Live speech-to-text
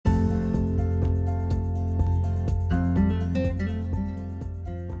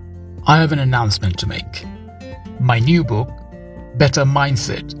I have an announcement to make. My new book, Better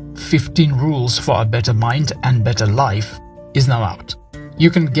Mindset: 15 Rules for a Better Mind and Better Life, is now out. You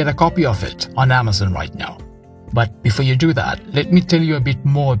can get a copy of it on Amazon right now. But before you do that, let me tell you a bit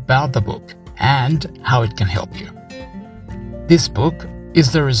more about the book and how it can help you. This book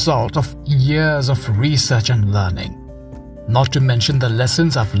is the result of years of research and learning, not to mention the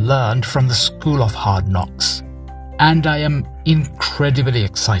lessons I've learned from the School of Hard Knocks. And I am incredibly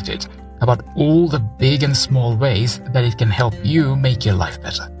excited about all the big and small ways that it can help you make your life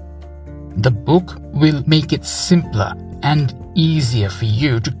better. The book will make it simpler and easier for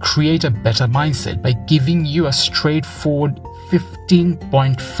you to create a better mindset by giving you a straightforward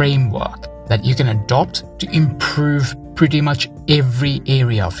 15-point framework that you can adopt to improve pretty much every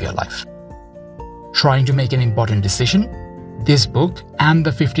area of your life. Trying to make an important decision? This book and the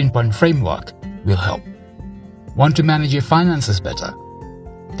 15-point framework will help. Want to manage your finances better?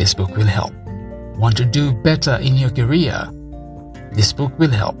 This book will help. Want to do better in your career? This book will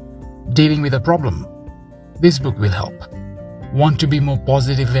help. Dealing with a problem? This book will help. Want to be more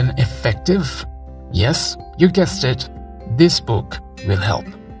positive and effective? Yes, you guessed it. This book will help.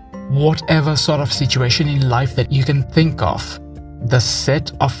 Whatever sort of situation in life that you can think of, the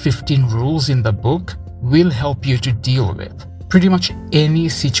set of 15 rules in the book will help you to deal with. Pretty much any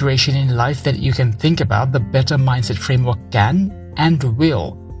situation in life that you can think about, the Better Mindset framework can and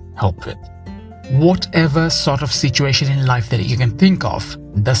will help with. Whatever sort of situation in life that you can think of,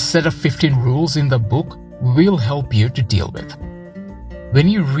 the set of 15 rules in the book will help you to deal with. When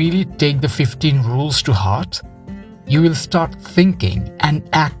you really take the 15 rules to heart, you will start thinking and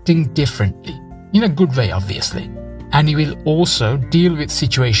acting differently, in a good way obviously, and you will also deal with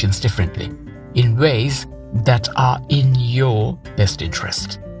situations differently, in ways that are in your best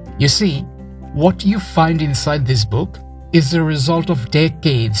interest. You see, what you find inside this book is the result of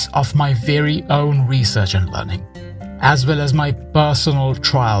decades of my very own research and learning, as well as my personal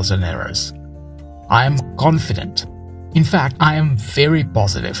trials and errors. I am confident, in fact, I am very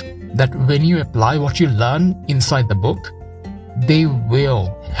positive that when you apply what you learn inside the book, they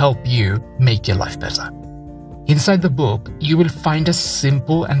will help you make your life better. Inside the book, you will find a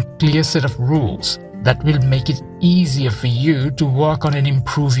simple and clear set of rules that will make it easier for you to work on and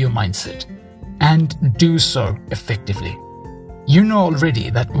improve your mindset, and do so effectively. You know already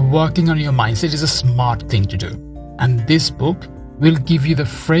that working on your mindset is a smart thing to do, and this book will give you the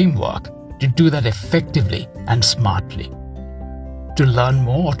framework to do that effectively and smartly. To learn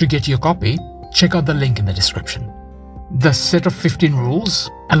more or to get your copy, check out the link in the description. The set of 15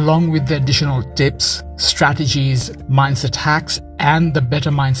 rules, along with the additional tips, strategies, mindset hacks, and the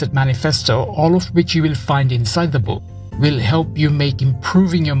Better Mindset Manifesto, all of which you will find inside the book, will help you make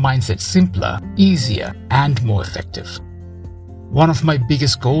improving your mindset simpler, easier, and more effective. One of my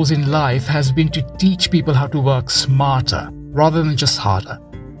biggest goals in life has been to teach people how to work smarter rather than just harder.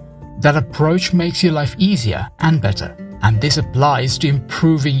 That approach makes your life easier and better, and this applies to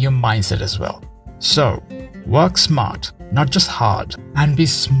improving your mindset as well. So, work smart, not just hard, and be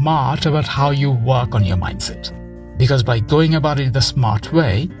smart about how you work on your mindset. Because by going about it the smart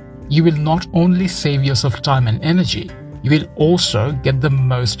way, you will not only save yourself time and energy, you will also get the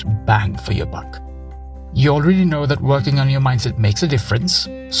most bang for your buck. You already know that working on your mindset makes a difference,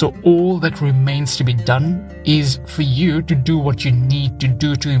 so all that remains to be done is for you to do what you need to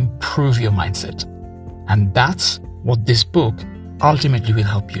do to improve your mindset. And that's what this book ultimately will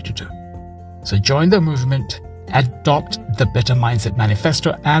help you to do. So join the movement, adopt the Better Mindset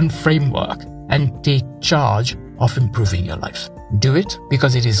Manifesto and framework, and take charge of improving your life. Do it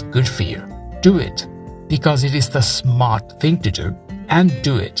because it is good for you. Do it because it is the smart thing to do, and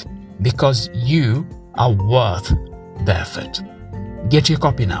do it because you are worth the effort. Get your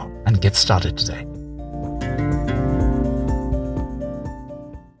copy now and get started today.